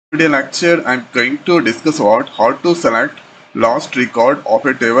Today lecture I'm going to discuss about how to select last record of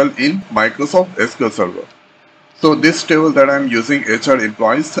a table in Microsoft SQL Server. So this table that I'm using HR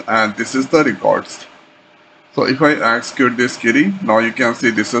employees and this is the records. So if I execute this query, now you can see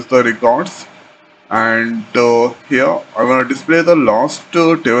this is the records and here I want to display the last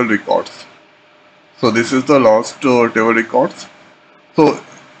table records. So this is the last table records. So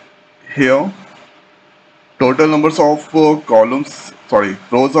here total numbers of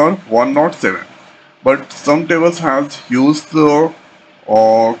rows are 107. But some tables has used uh,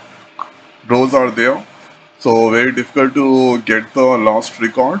 rows are there, so very difficult to get the last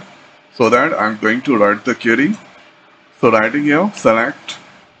record. So that I'm going to write the query. So writing here, select,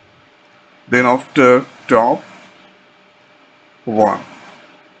 then after top 1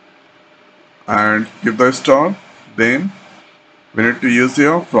 and give the star. Then we need to use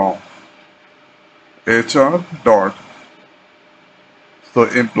here from HR dot so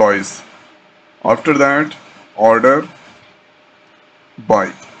employees. After that order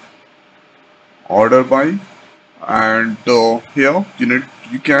by and here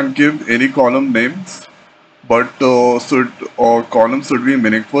you can give any column names, but column should be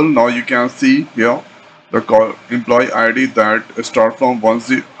meaningful. Now you can see here the employee ID that start from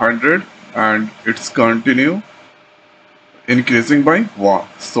 100 and it's continue increasing by 1.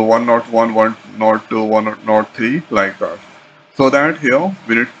 So 101, 102, 103 like that. So that here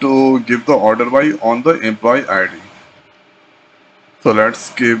we need to give the order by on the employee ID. So let's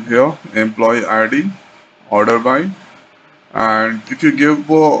give here employee ID order by, and if you give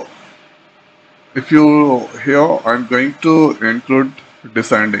here I'm going to include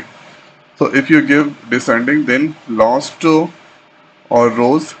descending. So if you give descending, then last or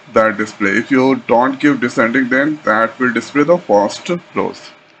rows that display. If you don't give descending, then that will display the first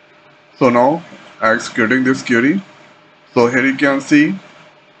rows. So now executing this query. So here you can see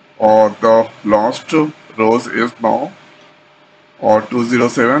the last rows is now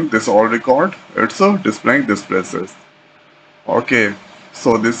 207. This all record, it's displaying this places. Okay,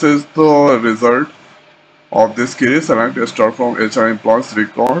 so this is the result of this query. Select a star from HR employees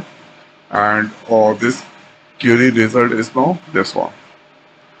record, and this query result is now this one.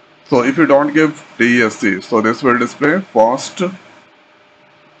 So if you don't give DESC, so this will display first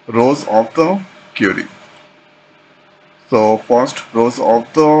rows of the query. So first rows of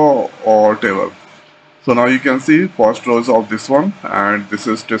the table. So now you can see first rows of this one and this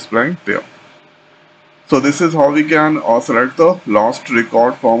is displaying there. So this is how we can select the last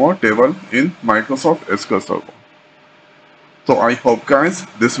record from a table in Microsoft SQL Server. So I hope guys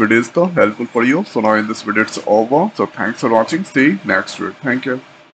this video is helpful for you. So now in this video it's over. So thanks for watching. See you next video. Thank you.